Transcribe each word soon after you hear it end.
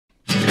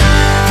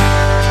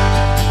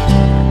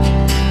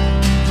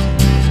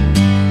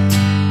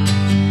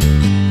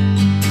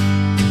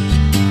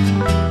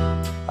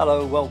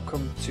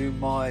welcome to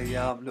my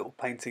little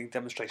painting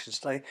demonstration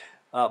today.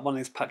 My name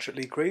is Patrick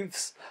Lee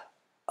Greaves.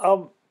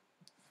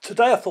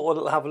 Today I thought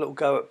I'd have a little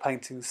go at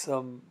painting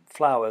some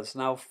flowers.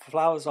 Now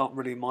flowers aren't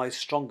really my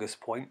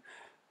strongest point,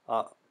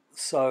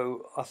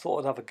 so I thought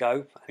I'd have a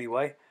go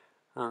anyway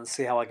and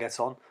see how I get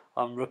on.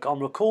 I'm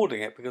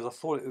recording it because I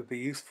thought it would be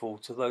useful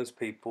to those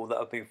people that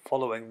have been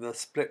following the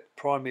split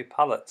primary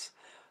palette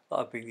that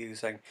I've been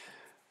using,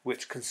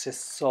 which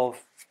consists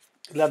of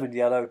lemon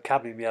yellow,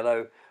 cadmium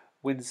yellow,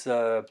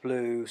 Winsor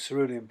blue,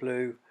 cerulean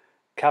blue,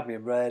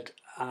 cadmium red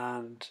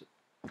and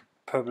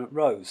permanent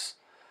rose.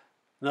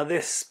 Now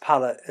this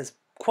palette is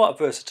quite a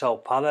versatile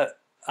palette,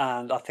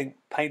 and I think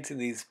painting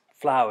these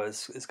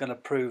flowers is going to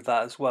prove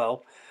that as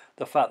well.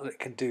 The fact that it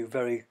can do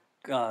very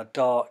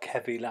dark,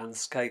 heavy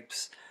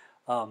landscapes,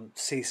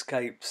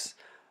 seascapes,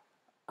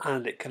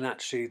 and it can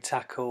actually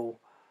tackle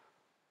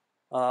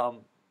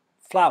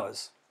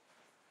flowers.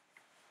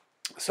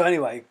 So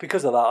anyway,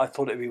 because of that, I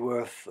thought it'd be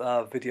worth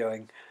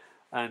videoing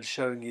and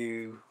showing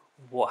you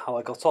how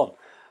I got on.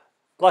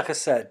 Like I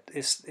said,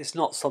 it's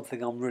not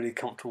something I'm really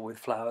comfortable with,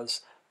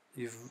 flowers.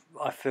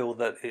 I feel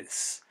that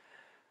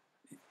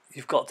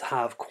you've got to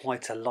have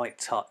quite a light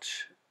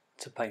touch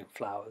to paint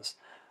flowers,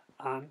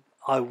 and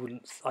I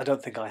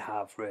don't think I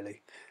have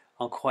really.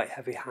 I'm quite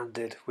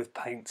heavy-handed with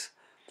paint.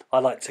 I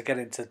like to get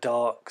into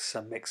darks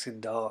and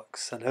mixing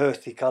darks and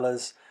earthy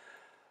colours.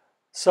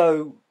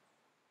 So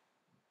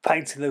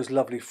painting those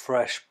lovely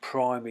fresh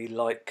primary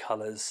light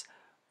colours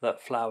that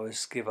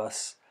flowers give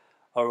us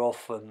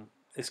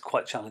is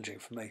quite challenging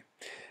for me.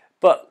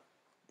 But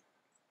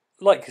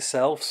like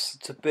yourselves,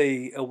 to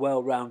be a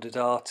well-rounded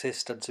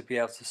artist and to be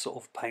able to sort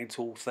of paint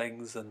all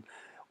things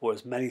or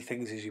as many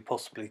things as you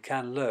possibly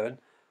can learn,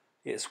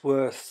 it's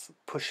worth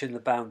pushing the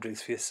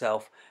boundaries for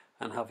yourself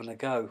and having a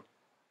go.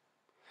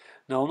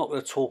 Now I'm not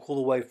going to talk all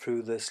the way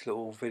through this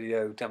little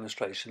video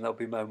demonstration. There'll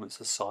be moments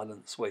of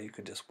silence where you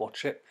can just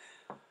watch it,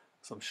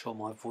 so I'm sure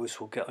my voice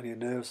will get on your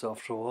nerves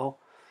after a while.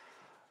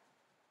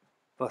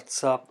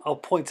 But I'll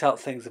point out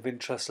things of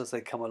interest as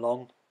they come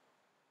along,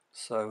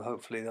 so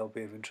hopefully they'll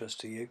be of interest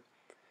to you.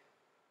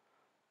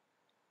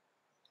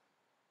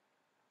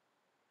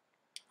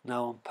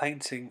 Now I'm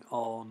painting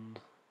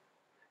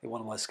in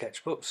one of my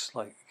sketchbooks,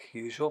 like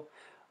usual,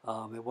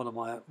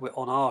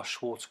 on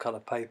Arches watercolour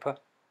paper.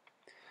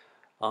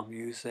 I'm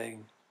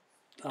using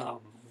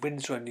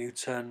Winsor &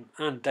 Newton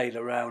and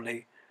Daler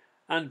Rowney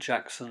and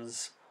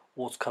Jackson's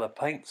watercolour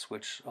paints,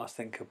 which I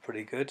think are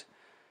pretty good.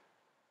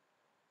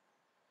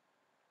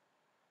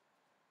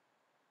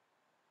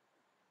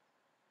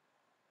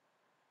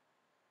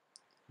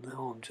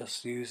 Now I'm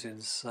just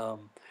using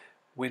some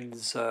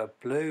Winsor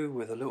blue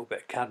with a little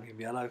bit of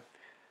cadmium yellow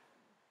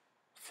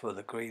for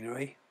the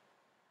greenery,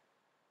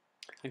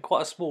 and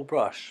quite a small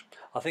brush.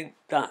 I think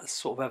that's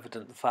sort of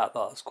evident, the fact that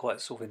I was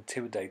quite sort of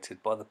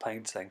intimidated by the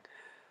painting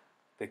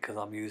because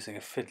I'm using a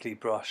fiddly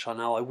brush. I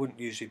know I wouldn't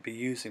usually be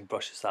using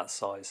brushes that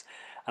size,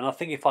 and I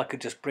think if I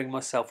could just bring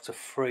myself to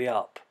free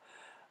up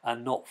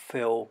and not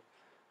feel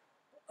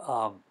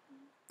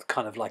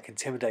kind of like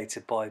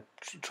intimidated by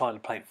trying to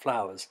paint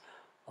flowers,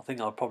 I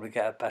think I'll probably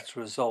get a better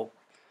result.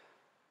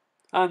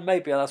 And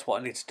maybe that's what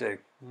I need to do.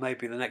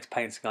 Maybe the next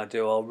painting I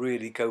do, I'll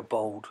really go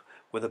bold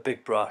with a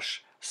big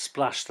brush,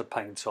 splash the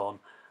paint on,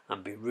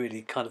 and be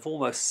really kind of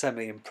almost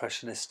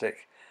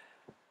semi-impressionistic.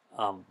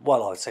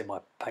 Well, I would say my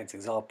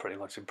paintings are pretty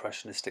much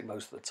impressionistic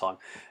most of the time,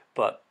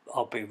 but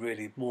I'll be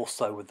really more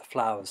so with the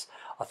flowers.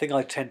 I think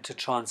I tend to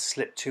try and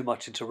slip too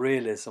much into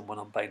realism when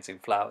I'm painting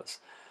flowers,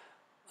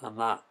 and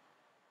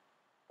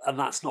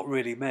that's not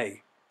really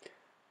me.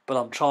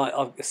 But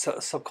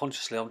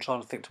subconsciously I'm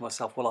trying to think to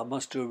myself, well, I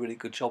must do a really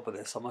good job of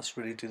this. I must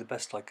really do the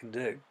best I can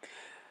do.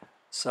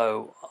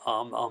 So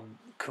I'm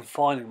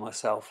confining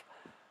myself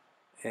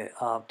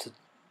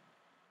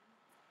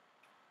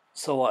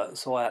so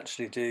I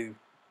actually do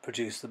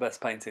produce the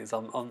best paintings.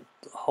 I'm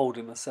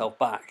holding myself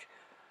back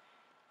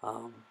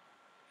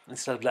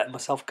instead of letting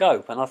myself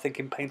go. And I think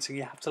in painting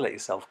you have to let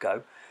yourself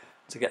go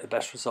to get the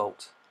best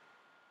result.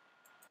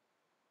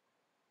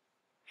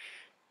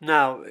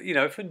 Now,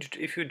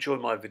 if you enjoy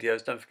my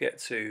videos, don't forget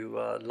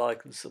to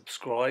like and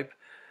subscribe.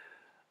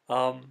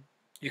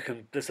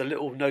 There's a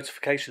little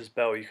notifications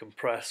bell you can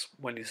press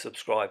when you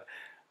subscribe,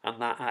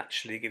 and that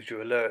actually gives you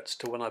alerts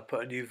to when I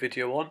put a new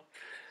video on.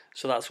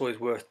 So that's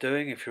always worth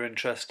doing if you're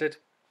interested.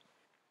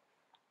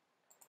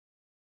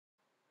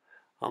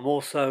 I'm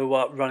also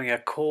running a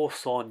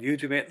course on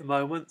Udemy at the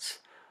moment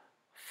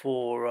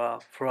for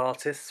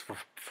artists,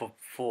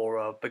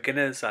 for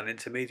beginners and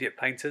intermediate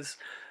painters.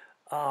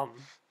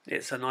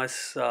 It's a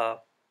nice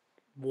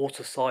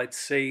waterside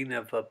scene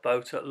of a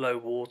boat at low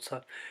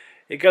water.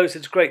 It goes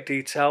into great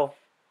detail,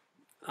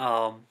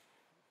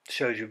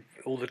 shows you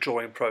all the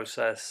drawing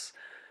process,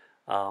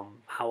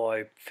 how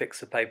I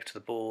fix the paper to the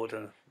board,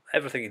 and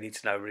everything you need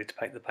to know really to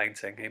paint the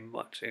painting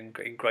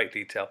in great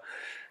detail.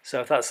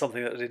 So if that's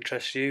something that would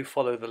interest you,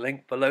 follow the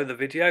link below the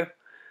video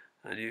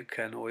and you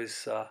can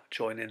always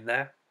join in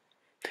there.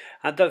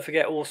 And don't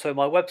forget also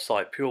my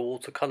website,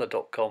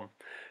 purewatercolour.com,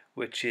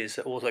 which is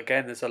also,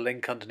 again, there's a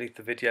link underneath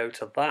the video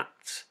to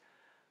that,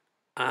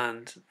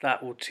 and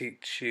that will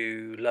teach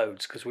you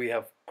loads, because we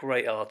have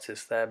great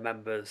artists there,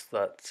 members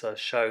that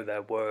show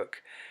their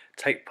work,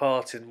 take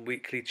part in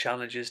weekly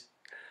challenges,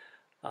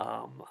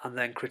 and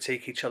then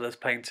critique each other's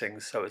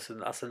paintings. So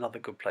that's another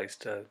good place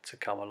to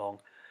come along,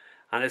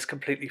 and it's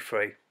completely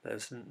free.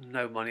 There's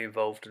no money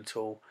involved at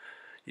all.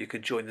 You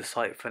can join the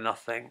site for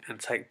nothing and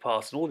take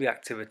part in all the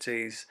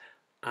activities,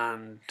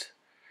 and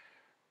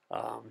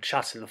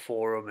chat in the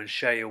forum and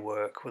share your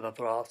work with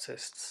other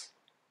artists.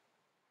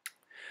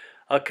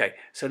 Okay,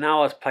 so now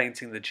I was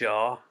painting the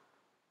jar,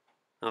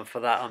 and for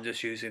that I'm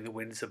just using the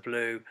Winsor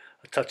blue,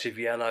 a touch of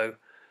yellow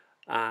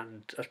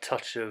and a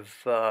touch of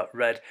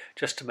red,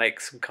 just to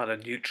make some kind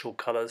of neutral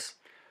colours,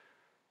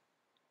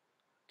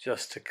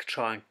 just to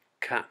try and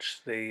catch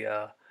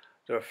the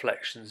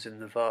reflections in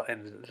the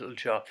little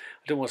jar.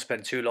 I don't want to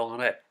spend too long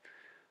on it.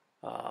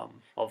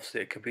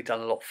 Obviously it could be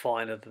done a lot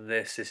finer than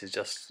this. This is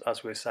just,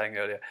 as we were saying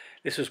earlier,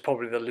 this was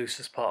probably the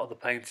loosest part of the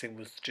painting,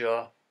 was the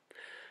jar.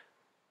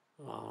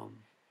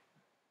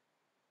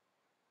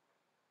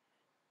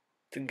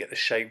 Didn't get the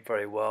shape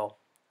very well,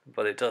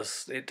 but it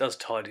does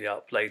tidy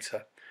up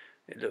later.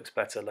 It looks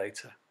better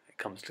later. It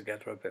comes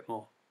together a bit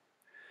more.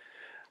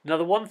 Now,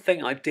 the one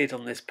thing I did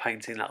on this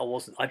painting that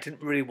I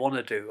didn't really want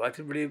to do, I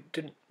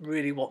didn't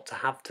really want to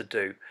have to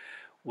do,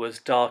 was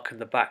darken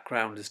the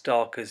background as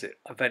dark as it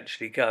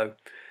eventually go.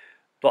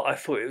 But I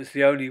thought it was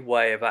the only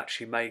way of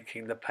actually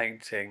making the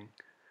painting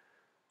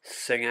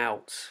sing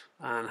out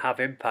and have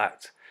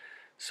impact.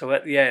 So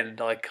at the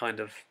end, I kind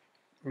of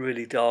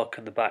really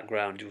darken the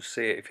background. You'll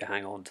see it if you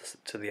hang on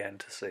to the end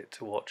to see it,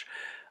 to watch.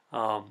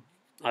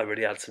 I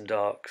really add some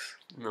darks.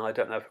 Now, I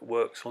don't know if it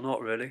works or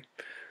not really.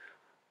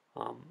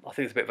 I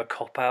think it's a bit of a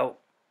cop-out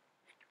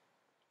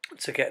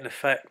to get an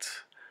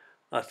effect.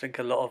 I think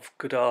a lot of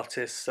good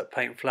artists that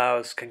paint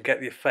flowers can get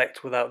the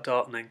effect without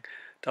darkening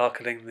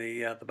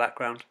the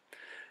background.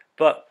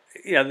 But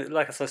yeah,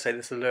 like as I say,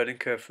 this is a learning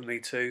curve for me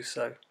too.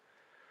 So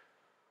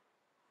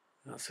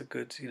that's a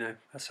good,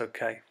 that's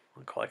okay.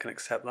 I can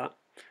accept that.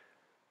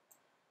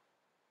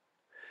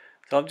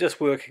 So I'm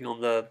just working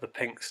on the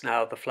pinks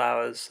now, the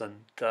flowers,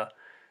 and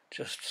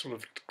just sort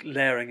of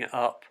layering it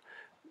up,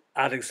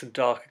 adding some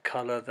darker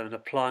colour, then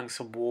applying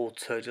some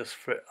water just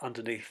for it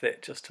underneath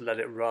it, just to let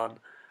it run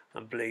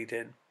and bleed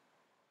in.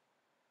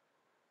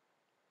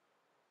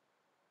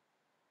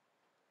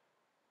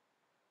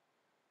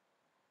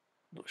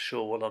 Not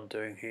sure what I'm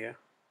doing here.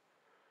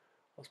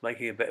 I was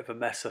making a bit of a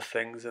mess of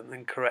things and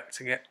then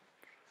correcting it.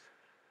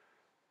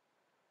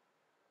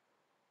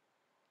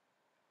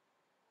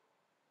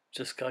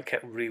 I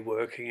kept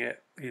reworking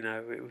it,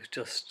 it was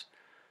just,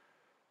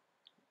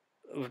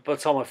 by the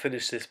time I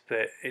finished this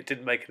bit, it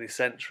didn't make any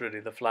sense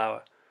really, the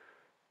flower.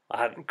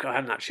 I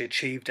hadn't actually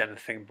achieved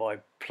anything by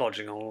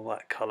plodging on all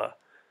that colour.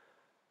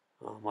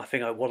 I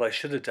think what I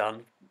should have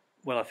done,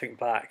 when I think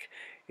back,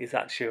 is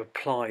actually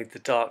applied the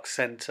dark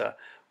centre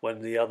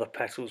when the other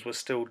petals were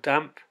still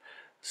damp,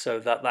 so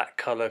that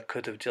colour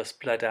could have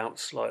just bled out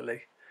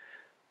slightly.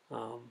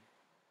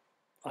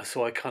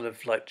 So I kind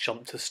of like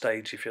jumped a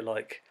stage, if you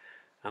like,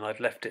 and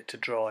I'd left it to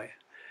dry.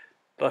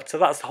 But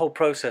that's the whole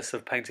process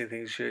of painting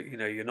things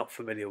you're not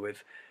familiar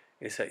with,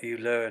 is that you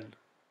learn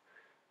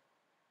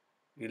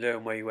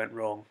where you went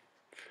wrong.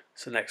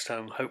 So next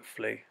time,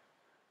 hopefully,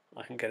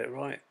 I can get it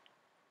right.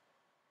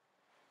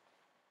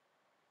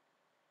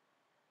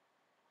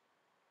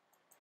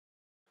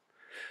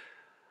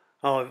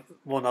 Oh,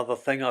 one other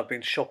thing, I've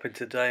been shopping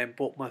today and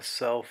bought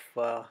myself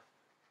a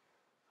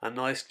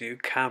nice new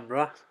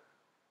camera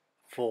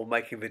for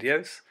making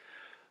videos,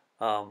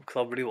 because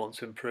I really want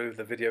to improve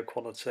the video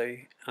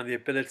quality and the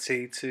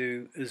ability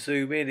to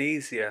zoom in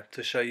easier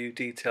to show you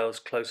details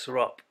closer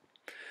up.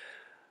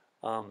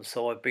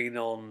 So I've been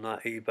on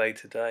eBay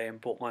today and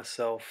bought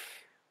myself,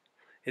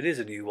 it is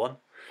a new one,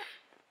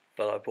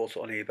 but I bought it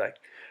on eBay,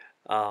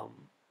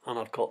 and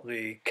I've got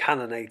the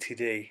Canon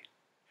 80D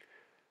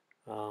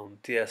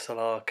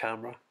DSLR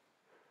camera,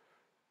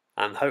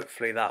 and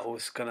hopefully that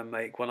was going to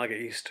make, when I get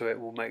used to it,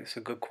 will make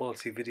some good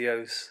quality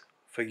videos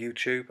for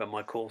YouTube and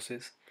my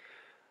courses.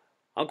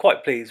 I'm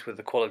quite pleased with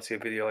the quality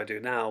of video I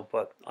do now,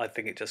 but I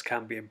think it just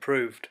can be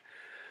improved.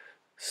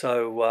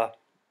 So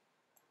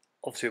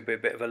obviously it'll be a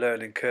bit of a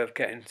learning curve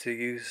getting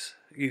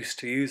used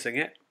to using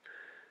it,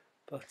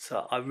 but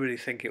I really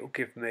think it will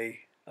give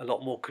me a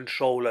lot more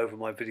control over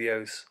my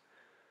videos,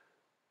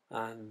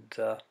 and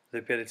the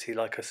ability,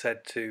 like I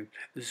said, to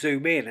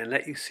zoom in and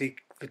let you see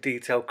the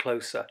detail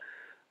closer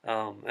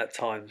at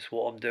times,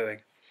 what I'm doing,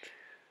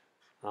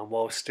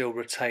 while still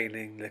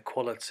retaining the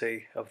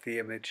quality of the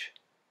image.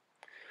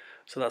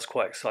 So that's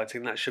quite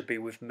exciting. That should be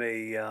with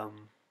me,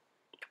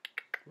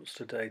 what's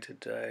the day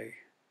today?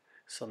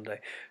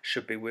 Sunday.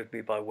 Should be with me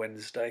by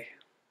Wednesday.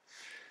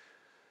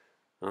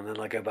 And then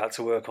I go back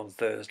to work on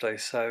Thursday,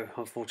 so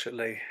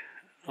unfortunately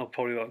I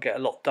probably won't get a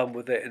lot done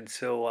with it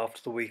until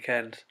after the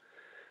weekend.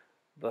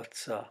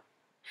 But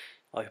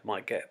I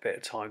might get a bit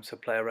of time to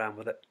play around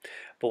with it.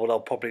 But what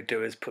I'll probably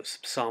do is put some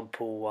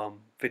sample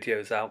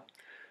videos out,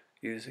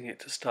 using it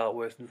to start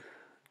with,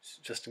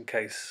 just in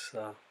case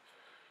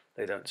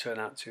they don't turn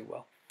out too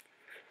well.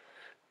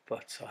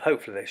 But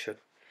hopefully they should.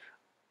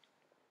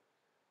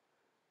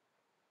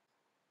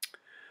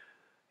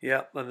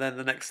 Yeah, and then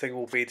the next thing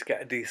will be to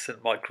get a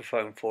decent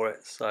microphone for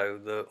it, so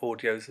the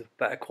audio's of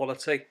better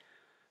quality.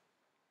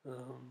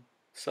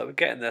 So we're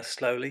getting there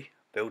slowly,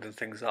 building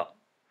things up.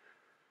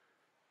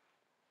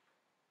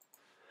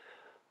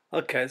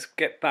 Okay, let's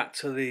get back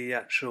to the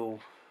actual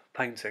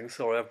painting.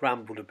 Sorry, I've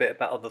rambled a bit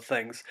about other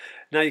things.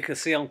 Now you can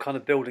see I'm kind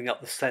of building up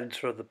the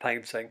centre of the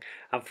painting,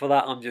 and for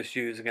that I'm just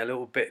using a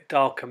little bit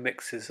darker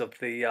mixes of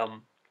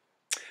the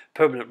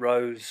permanent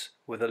rose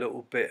with a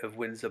little bit of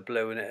Winsor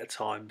blue in it at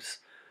times,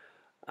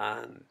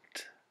 and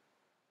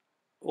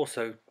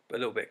also a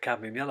little bit of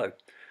cadmium yellow.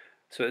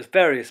 So it's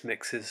various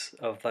mixes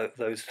of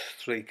those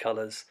three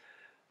colours,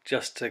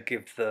 just to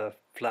give the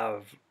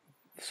flower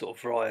sort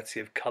of variety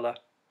of colour.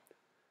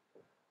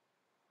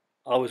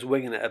 I was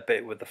winging it a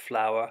bit with the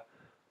flower.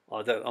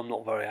 I'm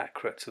not very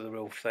accurate to the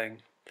real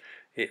thing.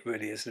 It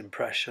really is an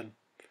impression.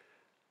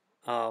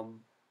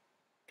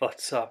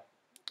 But I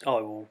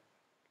will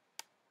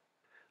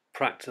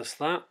practice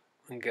that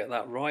and get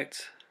that right.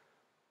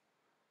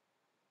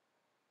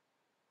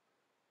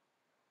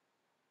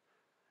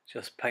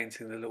 Just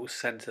painting the little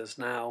centres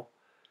now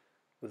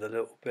with a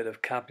little bit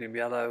of cadmium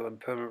yellow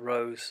and permanent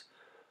rose.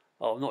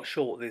 I'm not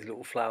sure what these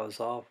little flowers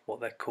are, what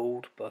they're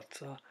called,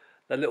 but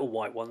they're little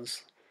white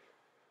ones.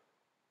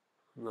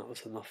 And that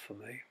was enough for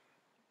me.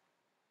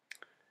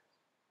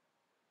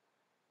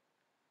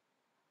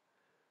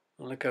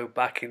 I'm going to go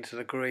back into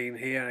the green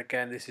here, and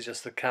again this is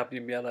just the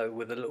cadmium yellow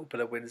with a little bit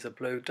of Winsor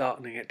blue,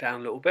 darkening it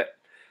down a little bit,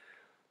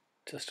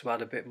 just to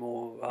add a bit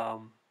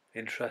more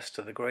interest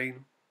to the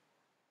green.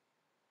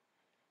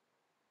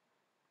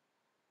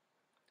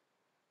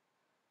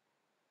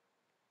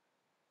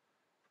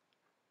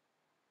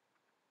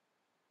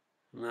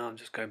 Now I'm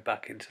just going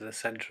back into the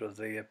centre of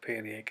the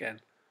peony again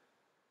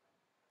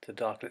to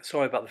darken it.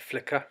 Sorry about the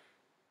flicker.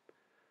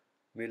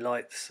 My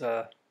lights,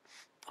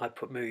 I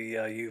put my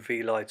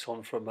UV lights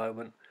on for a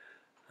moment,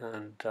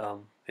 and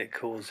it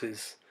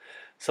causes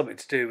something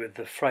to do with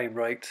the frame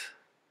rate,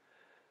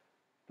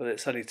 but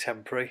it's only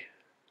temporary.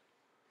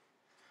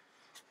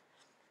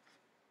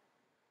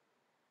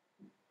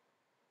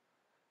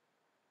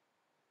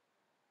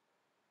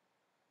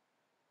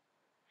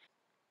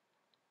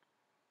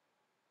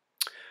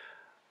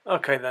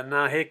 Okay then,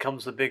 now here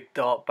comes the big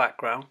dark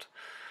background.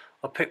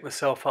 I picked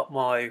myself up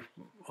my,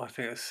 I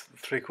think it's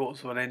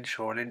 3/4 of an inch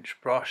or an inch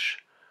brush,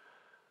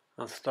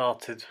 and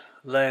started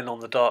laying on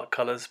the dark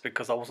colours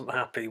because I wasn't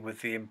happy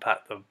with the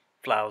impact the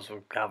flowers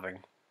were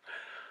having.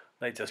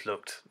 They just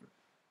looked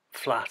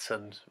flat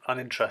and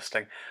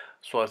uninteresting.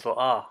 So I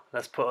thought,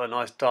 let's put a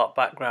nice dark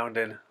background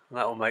in, and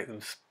that will make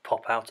them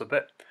pop out a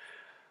bit.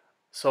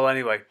 So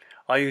anyway,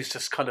 I used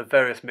just kind of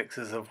various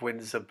mixes of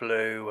Winsor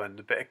blue and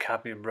a bit of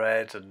cadmium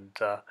red and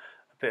a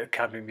bit of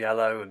cadmium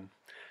yellow, and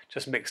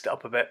just mixed it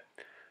up a bit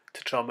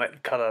to try and make the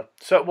colour.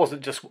 So it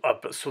wasn't just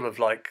sort of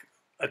like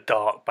a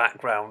dark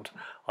background.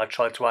 I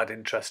tried to add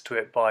interest to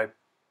it by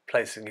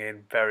placing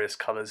in various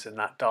colours in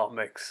that dark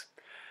mix.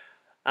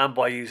 And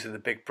by using the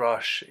big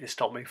brush, it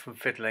stopped me from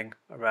fiddling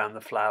around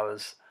the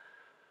flowers.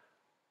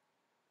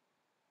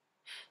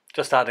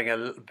 Just adding a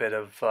little bit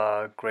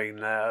of green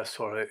there,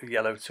 sort of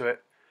yellow to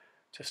it,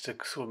 just to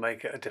sort of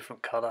make it a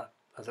different colour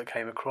as it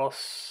came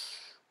across.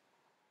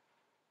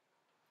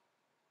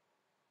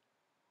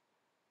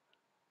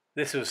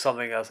 This was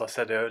something, as I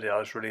said earlier, I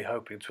was really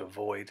hoping to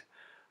avoid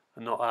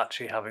and not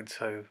actually having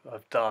to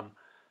have done.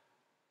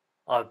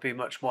 I'd be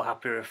much more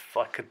happier if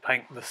I could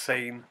paint the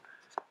scene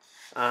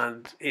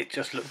and it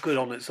just looked good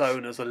on its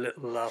own as a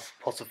little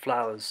pot of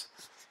flowers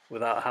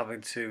without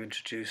having to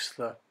introduce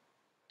the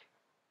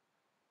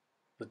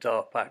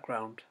dark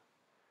background.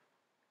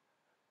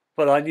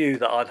 But I knew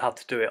that I'd have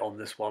to do it on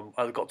this one.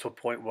 I got to a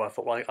point where I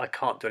thought, well, I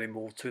can't do any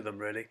more to them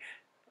really.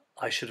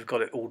 I should have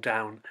got it all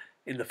down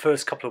in the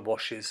first couple of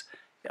washes.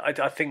 I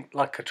think,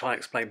 like I tried to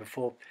explain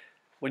before,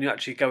 when you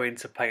actually go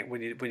into paint,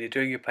 when you're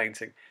doing your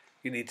painting,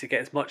 you need to get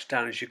as much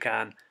down as you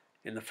can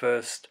in the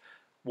first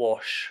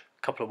wash,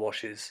 couple of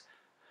washes,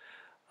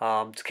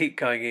 to keep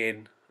going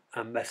in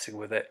and messing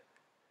with it.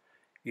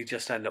 You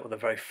just end up with a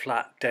very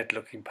flat,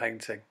 dead-looking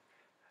painting,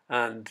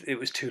 and it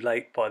was too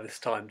late by this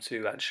time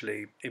to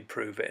actually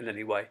improve it in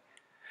any way.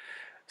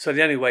 So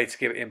the only way to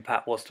give it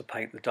impact was to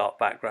paint the dark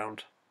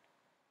background.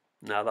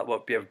 Now that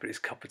won't be everybody's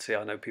cup of tea.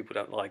 I know people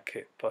don't like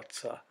it,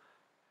 but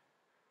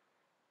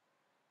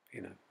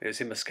you know, it was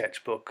in my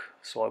sketchbook,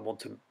 so I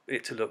wanted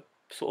it to look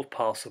sort of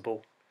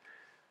passable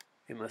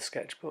in my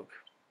sketchbook.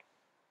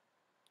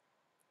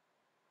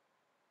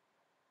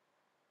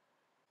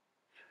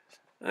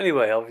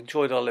 Anyway, I've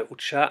enjoyed our little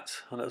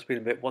chat. I know it's been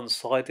a bit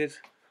one-sided,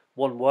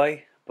 one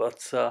way,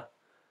 but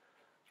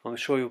I'm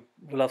sure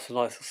we'll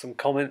have some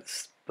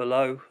comments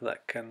below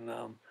that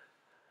can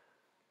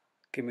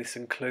give me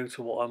some clue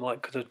to what I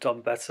could have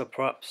done better,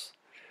 perhaps,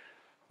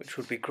 which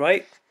would be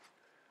great.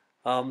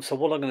 So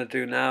what I'm going to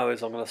do now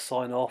is I'm going to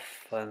sign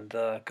off and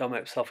go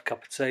make myself a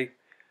cup of tea.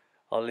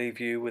 I'll leave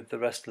you with the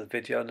rest of the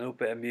video and a little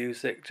bit of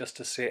music just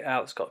to see it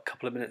out. It's got a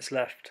couple of minutes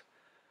left.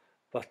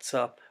 But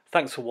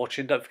thanks for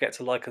watching. Don't forget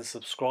to like and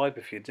subscribe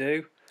if you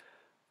do.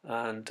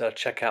 And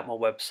check out my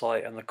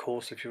website and the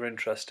course if you're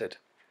interested.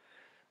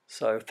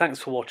 So thanks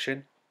for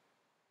watching.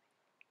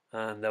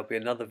 And there'll be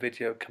another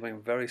video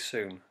coming very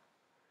soon.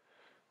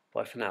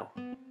 Bye for now.